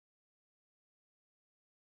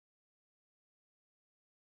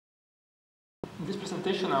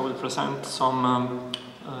presentation, I will present some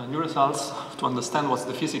new results to understand what's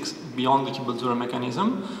the physics beyond the Kibble-Zurek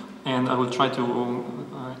mechanism, and I will try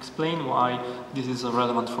to explain why this is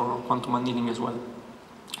relevant for quantum annealing as well.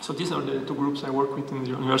 So these are the two groups I work with in the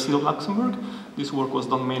University of Luxembourg. This work was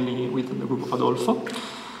done mainly with the group of Adolfo.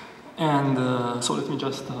 And so let me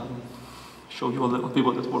just show you all the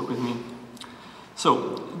people that work with me.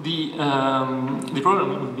 So the program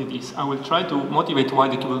will be this. I will try to motivate why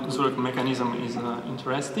the Kibble-Zurek mechanism is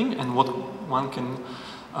interesting and what one can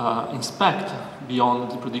inspect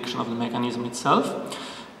beyond the prediction of the mechanism itself.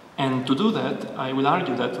 And to do that, I will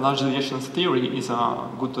argue that large deviations theory is a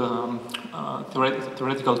good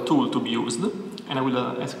theoretical tool to be used. And I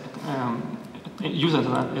will use it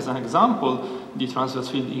as an example the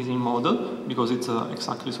transverse-field Ising model, because it's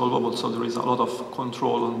exactly solvable, so there is a lot of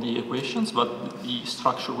control on the equations, but the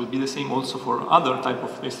structure will be the same also for other type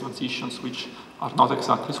of phase transitions which are not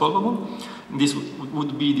exactly solvable. This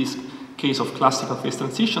would be this case of classical phase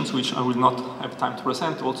transitions, which I will not have time to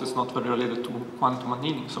present. Also, it's not very related to quantum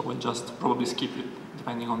annealing, so we'll just probably skip it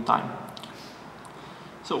depending on time.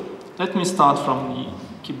 So let me start from the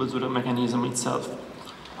Kibble-Zurek mechanism itself.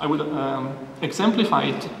 I will exemplify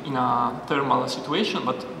it in a thermal situation,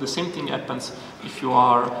 but the same thing happens if you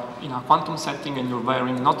are in a quantum setting and you're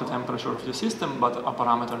varying not the temperature of your system, but a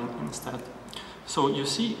parameter instead. So you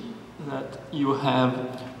see that you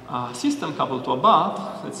have a system coupled to a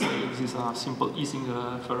bath. Let's say this is a simple Ising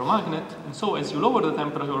ferromagnet. And so as you lower the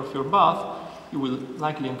temperature of your bath, you will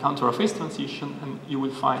likely encounter a phase transition and you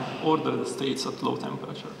will find ordered states at low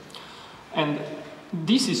temperature. And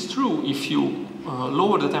this is true if you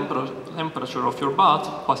lower the temperature of your bath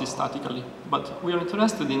quasi-statically, but we are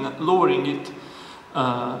interested in lowering it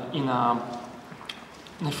in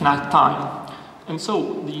a finite time. And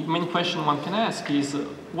so the main question one can ask is,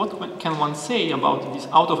 what can one say about this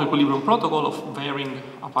out-of-equilibrium protocol of varying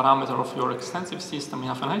a parameter of your extensive system in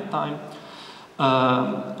a finite time?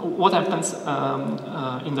 What happens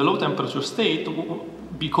in the low temperature state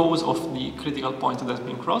because of the critical point that has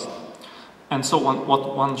been crossed? And so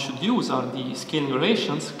what one should use are the scaling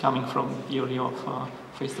relations coming from the theory of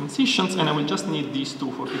phase transitions, and I will just need these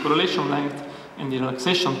two for the correlation length and the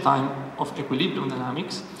relaxation time of equilibrium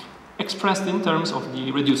dynamics, expressed in terms of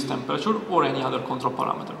the reduced temperature or any other control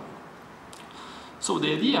parameter. So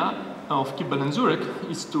the idea of Kibble and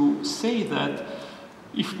Zurek is to say that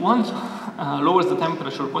if one lowers the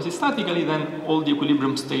temperature quasi-statically, then all the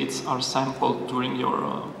equilibrium states are sampled during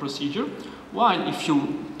your procedure, while if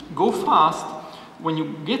you go fast, when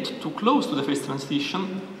you get too close to the phase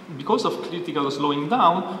transition, because of critical slowing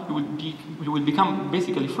down, you will become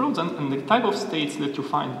basically frozen, and the type of states that you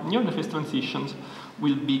find near the phase transitions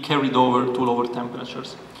will be carried over to lower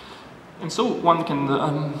temperatures. And so one can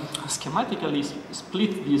schematically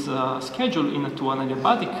split this schedule into an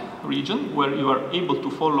adiabatic region where you are able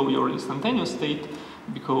to follow your instantaneous state,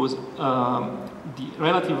 because the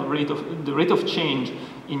relative rate of change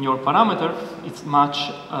in your parameter is much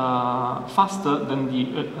faster than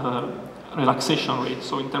the relaxation rate.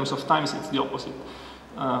 So in terms of times, it's the opposite.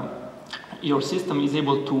 Your system is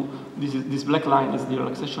able to, this black line is the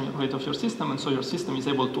relaxation rate of your system, and so your system is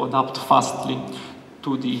able to adapt fastly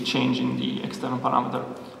to the change in the external parameter.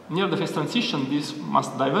 Near the phase transition, this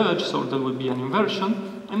must diverge, so there will be an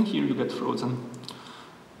inversion, and here you get frozen.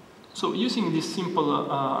 So using this simple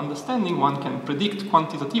understanding, one can predict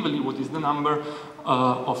quantitatively what is the number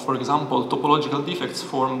of, for example, topological defects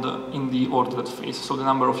formed in the ordered phase, so the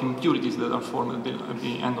number of impurities that are formed at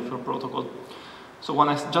the end of your protocol. So one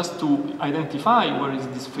has just to identify where is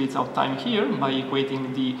this phase out time here by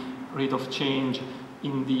equating the rate of change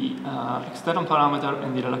in the external parameter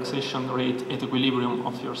and the relaxation rate at equilibrium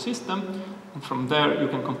of your system. And from there, you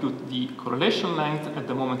can compute the correlation length at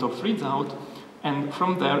the moment of freeze out. And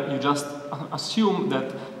from there, you just assume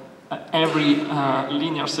that every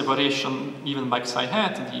linear separation given by psi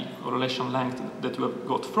hat, the correlation length that you have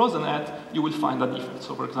got frozen at, you will find a defect.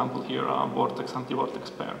 So for example, here a vortex-anti-vortex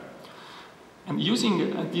pair. And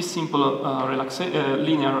using this simple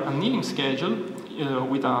linear annealing schedule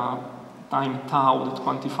with a time tau that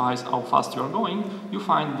quantifies how fast you are going, you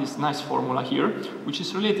find this nice formula here, which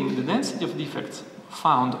is relating the density of defects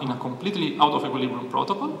found in a completely out of equilibrium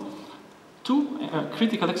protocol to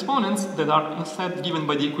critical exponents that are instead given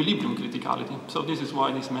by the equilibrium criticality. So this is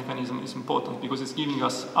why this mechanism is important, because it's giving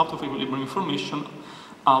us out of equilibrium information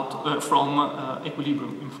from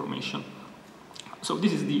equilibrium information. So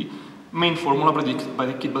this is the main formula predicted by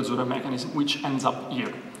the Kibble-Zurek mechanism, which ends up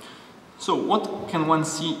here. So what can one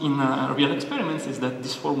see in real experiments is that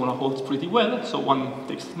this formula holds pretty well. So one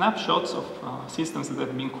takes snapshots of systems that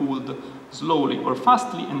have been cooled slowly or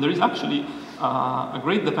fastly, and there is actually a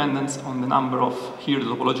great dependence on the number of, here the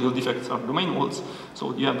topological defects are domain walls,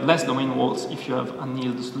 so you have less domain walls if you have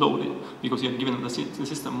annealed slowly, because you have given the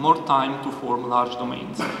system more time to form large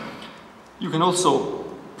domains. You can also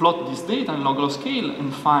plot this data in log-law scale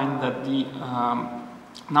and find that the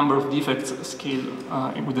number of defects scale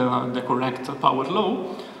with the correct power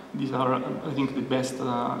law. These are, I think, the best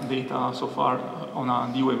data so far on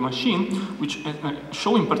a D-wave machine, which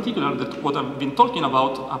show in particular that what I've been talking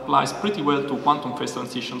about applies pretty well to quantum phase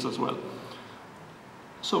transitions as well.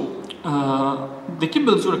 So, the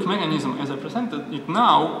Kibble-Zurek mechanism, as I presented it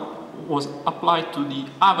now, was applied to the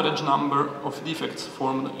average number of defects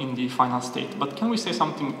formed in the final state. But can we say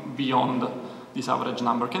something beyond this average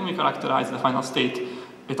number? Can we characterize the final state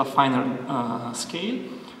at a finer scale?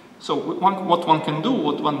 So what one can do,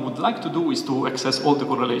 what one would like to do, is to access all the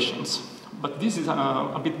correlations. But this is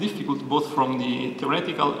a bit difficult both from the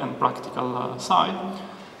theoretical and practical side.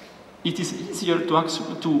 It is easier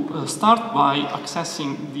to start by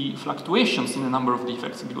accessing the fluctuations in the number of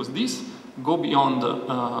defects, because these go beyond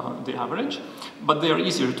the average, but they are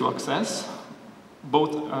easier to access,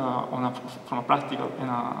 both from a practical and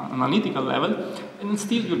an analytical level, and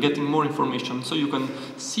still you're getting more information, so you can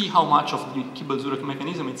see how much of the Kibble-Zurek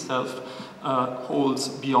mechanism itself holds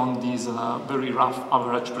beyond this very rough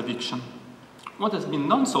average prediction. What has been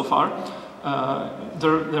done so far,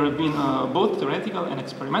 there have been both theoretical and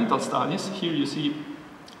experimental studies. Here you see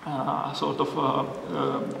a sort of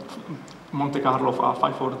Monte Carlo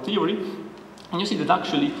 5-4 theory, and you see that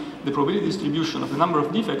actually the probability distribution of the number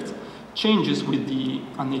of defects changes with the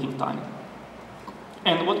annealing time.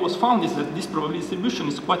 And what was found is that this probability distribution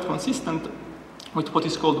is quite consistent with what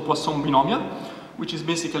is called the Poisson binomial, which is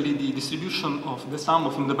basically the distribution of the sum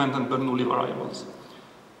of independent Bernoulli variables.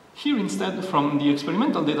 Here instead, from the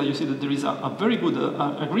experimental data, you see that there is a very good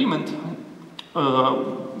agreement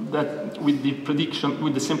that with the prediction,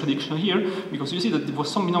 with the same prediction here, because you see that the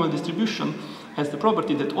Poisson binomial distribution has the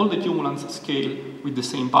property that all the cumulants scale with the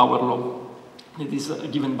same power law that is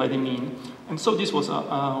given by the mean. And so this was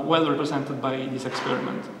well represented by this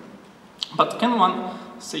experiment. But can one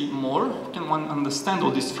say more? Can one understand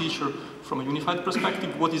all this feature from a unified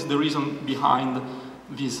perspective? What is the reason behind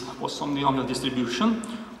this Poisson binomial distribution?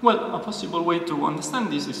 Well, a possible way to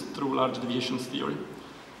understand this is through large deviations theory.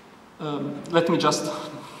 Let me just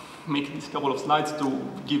make this couple of slides to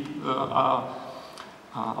give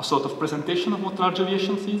a sort of presentation of what large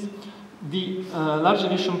deviations is. The large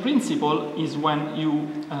deviation principle is when you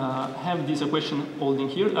have this equation holding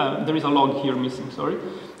here. There is a log here missing, sorry.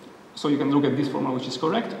 So you can look at this formula, which is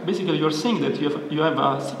correct. Basically, you're saying that you have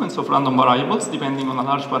a sequence of random variables depending on a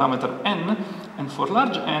large parameter n, and for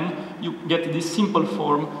large n, you get this simple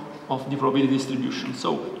form of the probability distribution.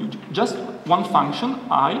 So just one function,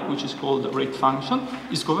 I, which is called the rate function,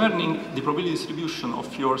 is governing the probability distribution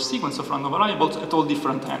of your sequence of random variables at all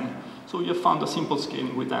different n. So you have found a simple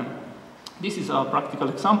scaling with n. This is a practical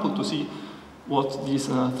example to see what this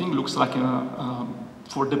thing looks like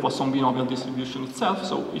for the Poisson binomial distribution itself.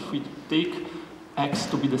 So if we take x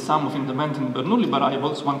to be the sum of independent Bernoulli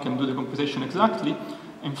variables, one can do the computation exactly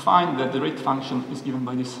and find that the rate function is given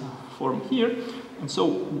by this form here. And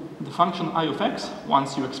so the function I of x,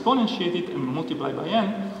 once you exponentiate it and multiply by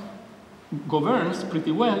n, governs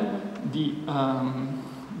pretty well the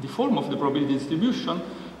form of the probability distribution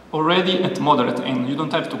already at moderate n. You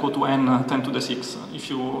don't have to go to n 10 to the 6. If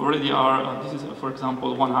you already are, this is for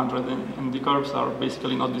example 100, and the curves are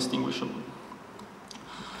basically not distinguishable.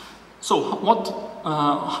 So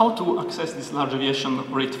how to access this large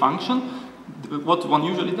deviation rate function? What one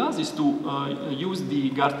usually does is to use the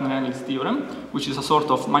Gartner-Ennis theorem, which is a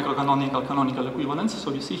sort of microcanonical canonical equivalence.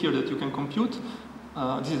 So you see here that you can compute,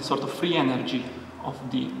 this is a sort of free energy of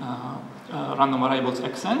the random variables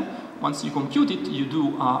xn. Once you compute it, you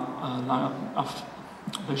do a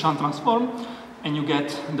Legendre transform, and you get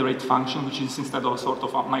the rate function, which is instead of a sort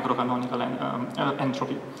of a microcanonical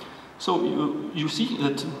entropy. So you see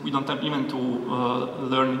that we don't have even to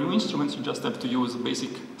learn new instruments, you just have to use basic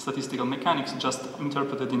statistical mechanics, just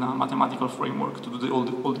interpreted in a mathematical framework to do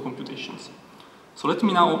all the computations. So let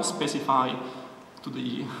me now specify to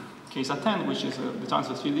the case at hand, which is the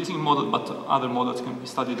transverse-field Ising model, but other models can be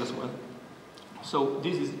studied as well. So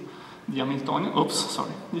this is the Hamiltonian,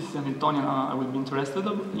 this is the Hamiltonian I will be interested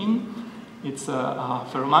in. It's a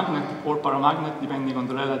ferromagnet or paramagnet, depending on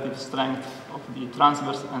the relative strength of the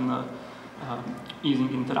transverse and Ising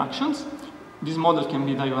interactions. This model can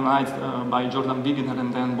be diagonalized by Jordan Wegener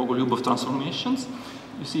and then Bogolyubov transformations.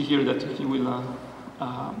 you see here that he will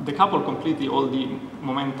decouple completely all the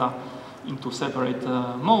momenta into separate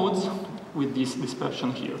modes with this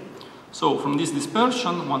dispersion here. So from this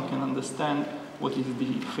dispersion, one can understand what is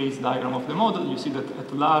the phase diagram of the model. You see that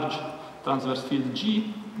at large transverse field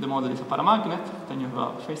G, the model is a paramagnet. Then you have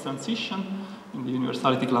a phase transition in the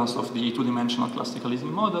universality class of the two-dimensional classical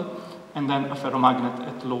Ising model, and then a ferromagnet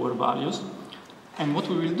at lower values. And what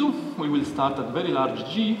we will do, we will start at very large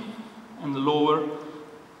G and lower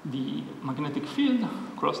the magnetic field,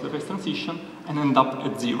 cross the phase transition, and end up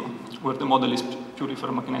at 0, where the model is purely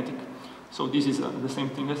ferromagnetic. So this is the same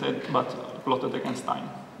thing I said, but plotted against time.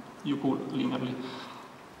 You could linearly.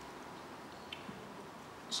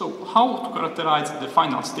 So how to characterize the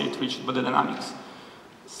final state reached by the dynamics?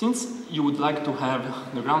 Since you would like to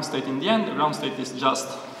have the ground state in the end, the ground state is just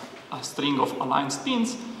a string of aligned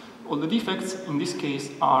spins. All the defects in this case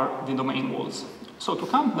are the domain walls. So to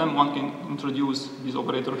count them, one can introduce this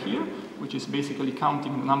operator here, which is basically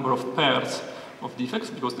counting the number of pairs of defects,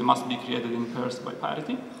 because they must be created in pairs by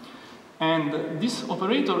parity. And this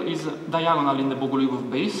operator is diagonal in the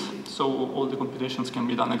Bogoliubov base, so all the computations can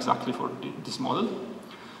be done exactly for this model.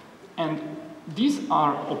 And these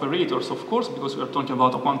are operators, of course, because we are talking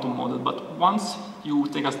about a quantum model, but once you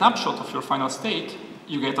take a snapshot of your final state,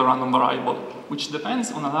 you get a random variable, which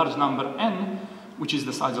depends on a large number n, which is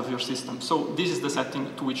the size of your system. So this is the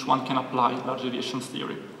setting to which one can apply large deviations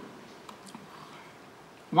theory.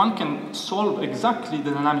 One can solve exactly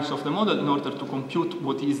the dynamics of the model in order to compute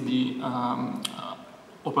what is the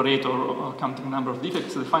operator counting number of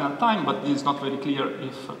defects at the final time, but this is not very clear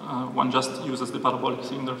if one just uses the parabolic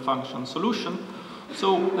cylinder function solution.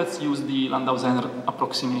 So let's use the Landau-Zener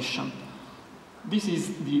approximation. This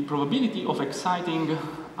is the probability of exciting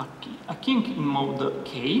a kink in mode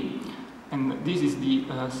K, and this is the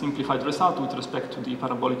simplified result with respect to the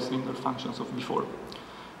parabolic cylinder functions of before.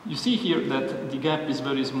 You see here that the gap is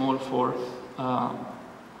very small for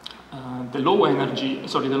the low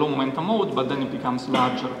momentum mode, but then it becomes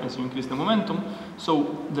larger as you increase the momentum.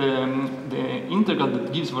 So the integral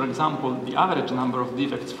that gives, for example, the average number of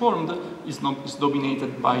defects formed is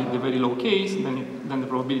dominated by the very low case. Then the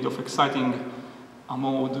probability of exciting a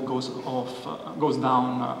mode goes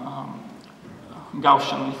down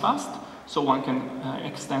Gaussianly fast. So one can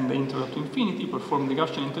extend the integral to infinity, perform the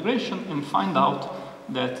Gaussian integration, and find out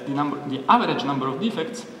that the average number of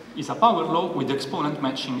defects is a power law with the exponent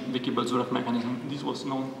matching the Kibble-Zurek mechanism. This was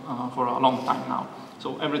known for a long time now.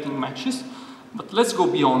 So everything matches. But let's go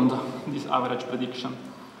beyond this average prediction.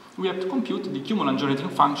 We have to compute the cumulant generating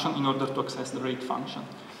function in order to access the rate function.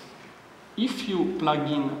 If you plug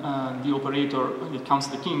in the operator that counts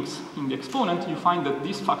the kinks in the exponent, you find that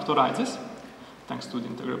this factorizes, thanks to the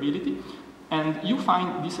integrability, and you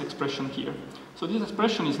find this expression here. So this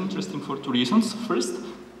expression is interesting for two reasons. First,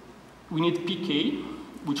 we need pk,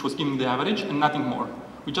 which was giving the average, and nothing more.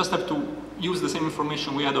 We just have to use the same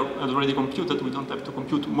information we had already computed. We don't have to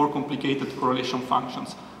compute more complicated correlation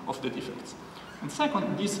functions of the defects. And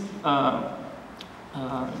second, this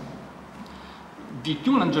the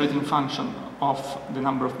cumulant generating function of the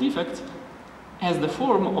number of defects has the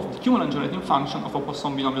form of the cumulant generating function of a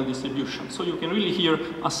Poisson binomial distribution. So you can really here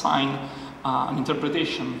assign an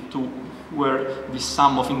interpretation to where the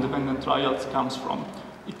sum of independent trials comes from.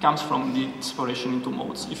 It comes from the separation into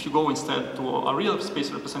modes. If you go instead to a real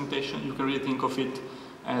space representation, you can really think of it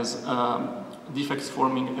as defects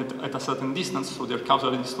forming at a certain distance, so they're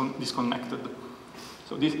causally disconnected.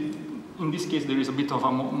 So in this case, there is a bit of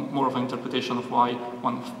more of an interpretation of why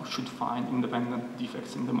one should find independent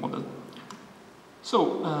defects in the model.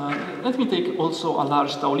 So let me take also a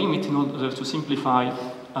large tau limit in order to simplify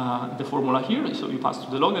the formula here. So you pass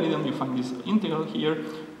to the logarithm, you find this integral here,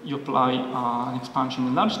 you apply an expansion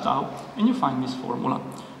in large tau, and you find this formula.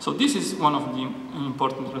 So this is one of the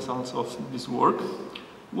important results of this work.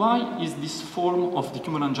 Why is this form of the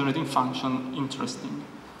cumulant generating function interesting?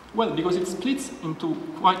 Well, because it splits into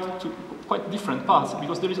quite different paths,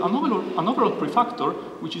 because there is an overall prefactor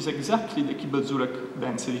which is exactly the Kibble-Zurek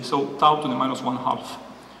density, so tau to the -1/2.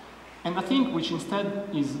 And a thing which instead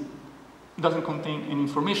doesn't contain any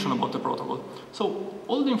information about the protocol. So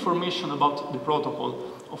all the information about the protocol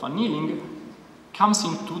of annealing comes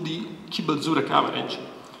into the Kibble-Zurek average.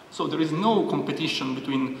 So there is no competition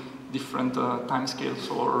between different timescales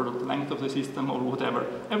or length of the system or whatever.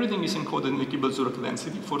 Everything is encoded in the Kibble-Zurek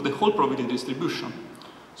density for the whole probability distribution.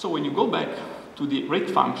 So when you go back to the rate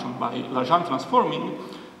function by Lagrange transforming,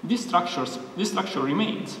 this structure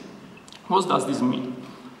remains. What does this mean?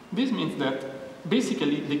 This means that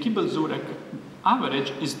basically the Kibble-Zurek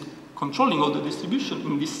average is controlling all the distribution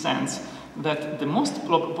in this sense that the most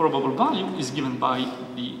probable value is given by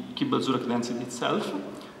the Kibble-Zurek density itself,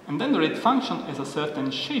 and then the rate function has a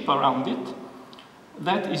certain shape around it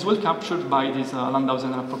that is well captured by this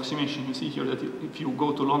Landau-Zener approximation. You see here that if you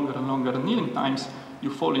go to longer and longer annealing times, you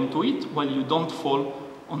fall into it, while you don't fall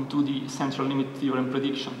onto the central limit theorem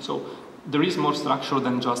prediction. So there is more structure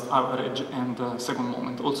than just average and second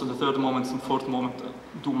moment. Also the third moment and fourth moment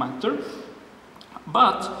do matter.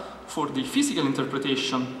 But for the physical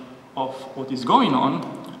interpretation of what is going on,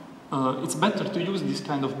 it's better to use these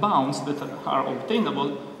kind of bounds that are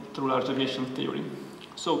obtainable through large aviation theory.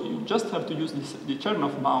 So you just have to use the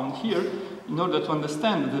Chernoff bound here in order to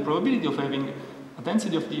understand that the probability of having a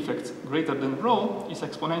density of defects greater than rho is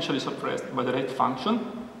exponentially suppressed by the rate function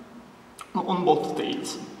on both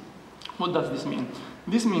tails. What does this mean?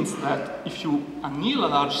 This means that if you anneal a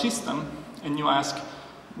large system and you ask,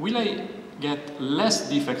 will I get less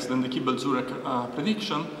defects than the Kibble-Zurek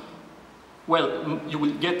prediction? Well, you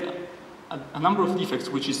will get a number of defects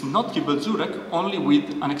which is not Kibble-Zurek, only with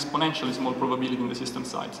an exponentially small probability in the system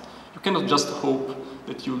size. You cannot just hope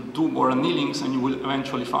that you do more annealings and you will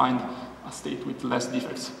eventually find a state with less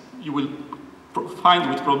defects. You will find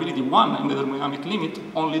with probability 1 in the thermodynamic limit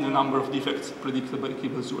only the number of defects predicted by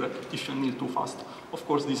Kibble-Zurek if you anneal too fast. Of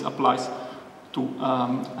course, this applies to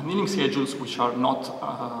annealing schedules which are not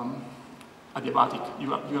adiabatic.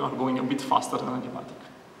 You are going a bit faster than adiabatic.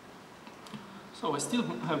 So I still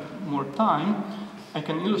have more time. I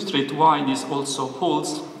can illustrate why this also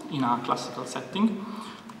holds in a classical setting.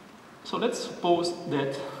 So let's suppose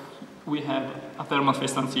that we have a thermal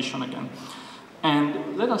phase transition again.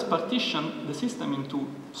 And let us partition the system into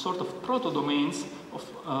sort of proto-domains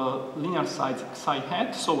of linear size psi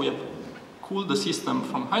hat. So we have cooled the system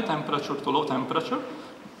from high temperature to low temperature,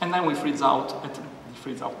 and then we freeze out at the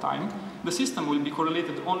freeze out time. The system will be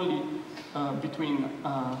correlated only between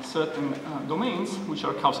certain domains which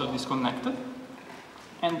are causally disconnected.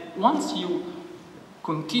 And once you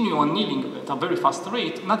continue annealing at a very fast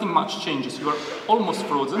rate, nothing much changes. You are almost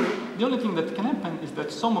frozen. The only thing that can happen is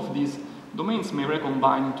that some of these domains may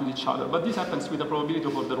recombine into each other, but this happens with a probability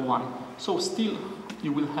of order 1. So still,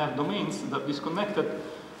 you will have domains that are disconnected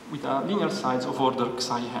with a linear size of order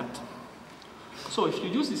psi hat. So if you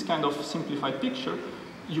use this kind of simplified picture,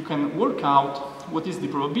 you can work out what is the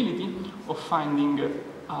probability of finding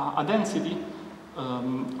a density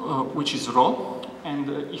which is rho, and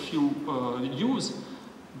if you use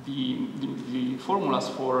the formulas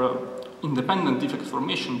for independent defect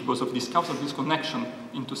formation because of this causal disconnection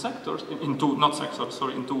into sectors, into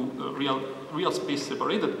real space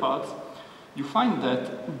separated paths, you find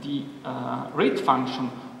that the rate function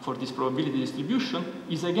for this probability distribution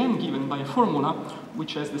is again given by a formula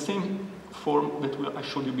which has the same form that I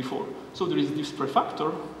showed you before. So there is this prefactor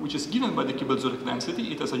which is given by the Kibble-Zurek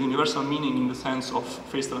density. It has a universal meaning in the sense of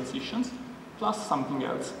phase transitions, plus something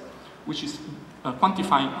else, which is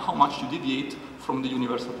quantifying how much you deviate from the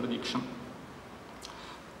universal prediction.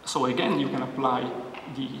 So again, you can apply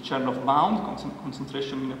the Chernoff bound,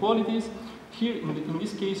 concentration inequalities. Here, in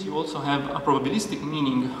this case, you also have a probabilistic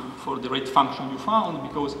meaning for the rate function you found,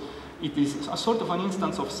 because it is a sort of an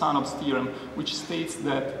instance of Sanob's theorem, which states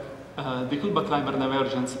that the Kullback-Leiber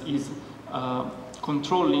divergence is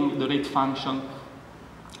controlling the rate function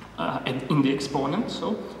in the exponent.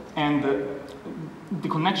 And the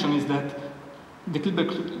connection is that the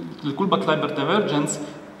Kullback-Leiber divergence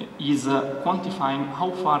is quantifying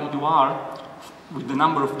how far you are with the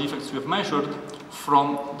number of defects you have measured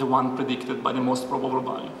from the one predicted by the most probable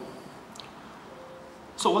value.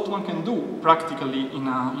 So what one can do practically in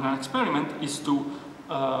an experiment is to,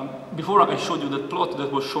 before I showed you that plot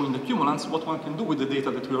that was showing the cumulants, what one can do with the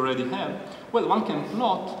data that we already have? Well, one can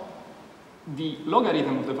plot the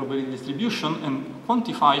logarithm of the probability distribution and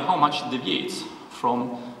quantify how much it deviates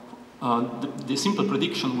from the simple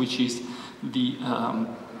prediction, which is the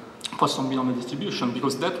Poisson binomial distribution,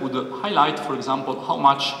 because that would highlight, for example, how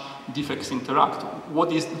much defects interact,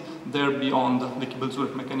 what is there beyond the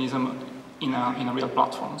Kibble-Zurek mechanism in a real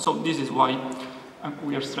platform. So this is why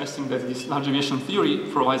we are stressing that this large aviation theory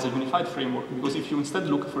provides a unified framework, because if you instead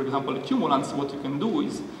look, for example, at cumulants, what you can do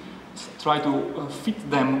is try to fit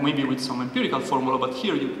them maybe with some empirical formula, but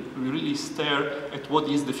here you really stare at what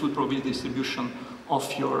is the field probability distribution of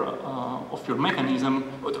your mechanism,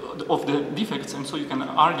 of the defects, and so you can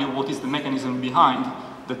argue what is the mechanism behind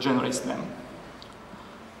that generates them.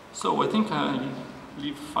 So I think I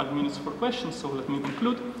leave 5 minutes for questions, so let me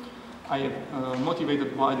conclude. I have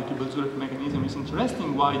motivated why the Kibble-Zurek mechanism is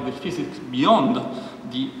interesting, why the physics beyond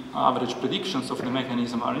the average predictions of the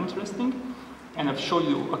mechanism are interesting, and I've shown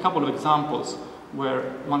you a couple of examples where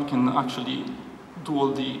one can actually do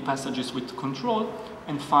all the passages with control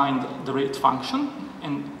and find the rate function,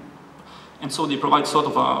 and so they provide sort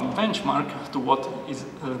of a benchmark to what is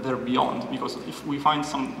there beyond, because if we find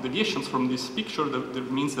some deviations from this picture,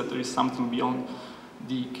 that means that there is something beyond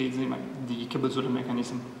the Kibble-Zurek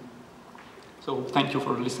mechanism. So thank you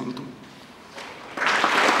for listening to me.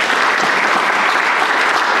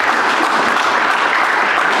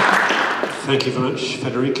 Thank you very much,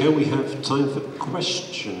 Federico. We have time for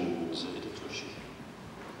questions.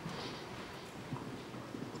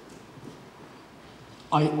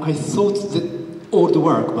 I thought that all the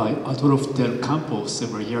work by Adolfo del Campo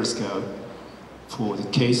several years ago for the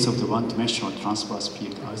case of the one-dimensional transverse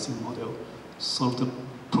field Ising model solved the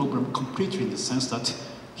problem completely in the sense that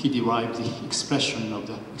he derived the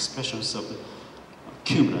expressions of the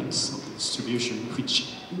cumulants of the distribution,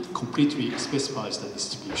 which completely specifies the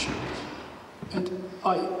distribution. And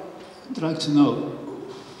I'd like to know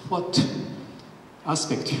what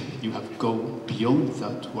aspect you have gone beyond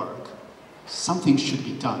that work. Something should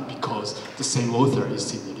be done because the same author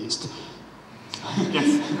is in the list.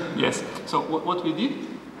 Yes. So what we did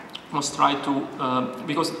was try to,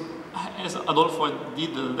 because as Adolfo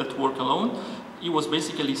did that work alone, he was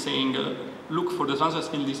basically saying, look, for the transverse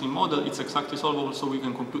field Ising model, it's exactly solvable, so we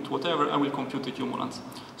can compute whatever, I will compute the cumulants.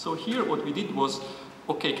 So here what we did was,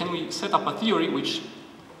 okay, can we set up a theory which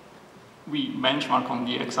we benchmark on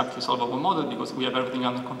the exactly solvable model because we have everything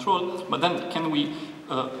under control, but then can we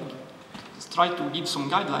try to give some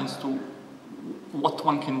guidelines to what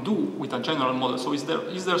one can do with a general model? So is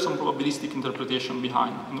there some probabilistic interpretation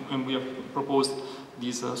behind? And we have proposed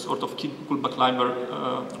this sort of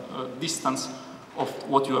Kullback-Leiber distance of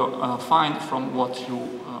what you find from what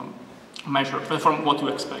you measure, from what you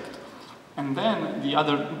expect. And then the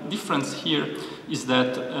other difference here is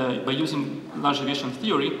that by using large deviation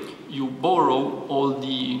theory, you borrow all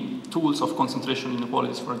the tools of concentration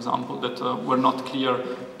inequalities, for example, that were not clear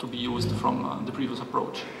to be used from the previous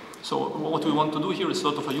approach. So what we want to do here is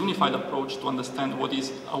sort of a unified approach to understand what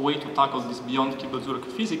is a way to tackle this Beyond-Kibble-Zurek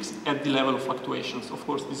physics at the level of fluctuations. Of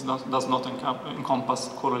course, this does not encompass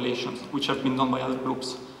correlations, which have been done by other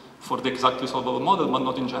groups for the exactly solvable model, but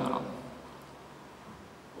not in general.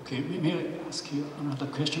 Okay, may I ask you another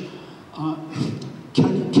question?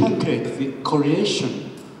 Can you calculate the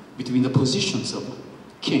correlation between the positions of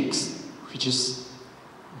kinks, which is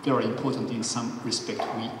very important in some respect?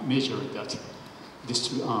 We measure that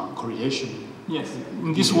this correlation. Yes,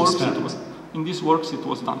 in these works it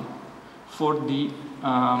was done. For the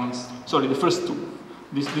the first two.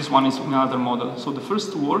 This one is another model. So the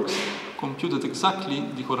first two works computed exactly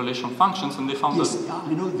the correlation functions, and they found that.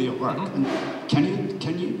 I know their work. And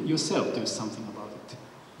can you yourself do something about it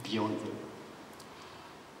beyond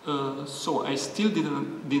them? So I still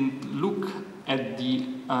didn't look at the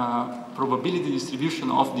probability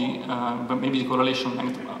distribution of the maybe the correlation.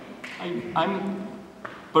 I'm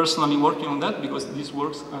personally working on that because these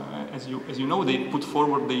works, as you know, they put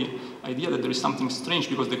forward the idea that there is something strange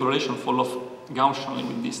because the correlation fall off Gaussianly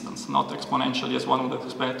with distance, not exponentially as one would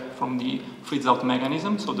expect from the freeze-out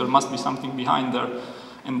mechanism. So there must be something behind there.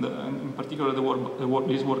 And in particular,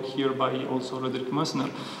 this work here by also Frederick Mössner,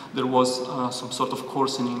 there was some sort of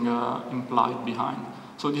coarsening implied behind.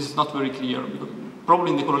 So this is not very clear.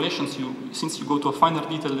 Probably in the correlations, since you go to a finer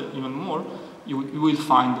detail even more, you will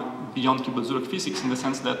find Beyond-Kibble-Zurek physics in the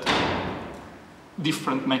sense that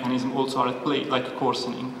different mechanisms also are at play, like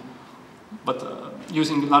coarsening. But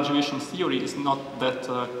using large deviation theory is not that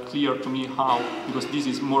clear to me how, because this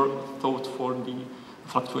is more thought for the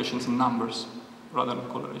fluctuations in numbers rather than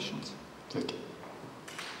correlations. Thank you.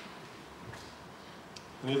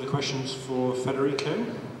 Any other questions for Federico?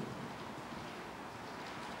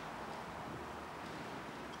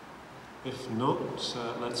 If not,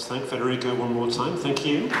 let's thank Federico one more time. Thank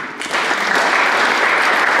you.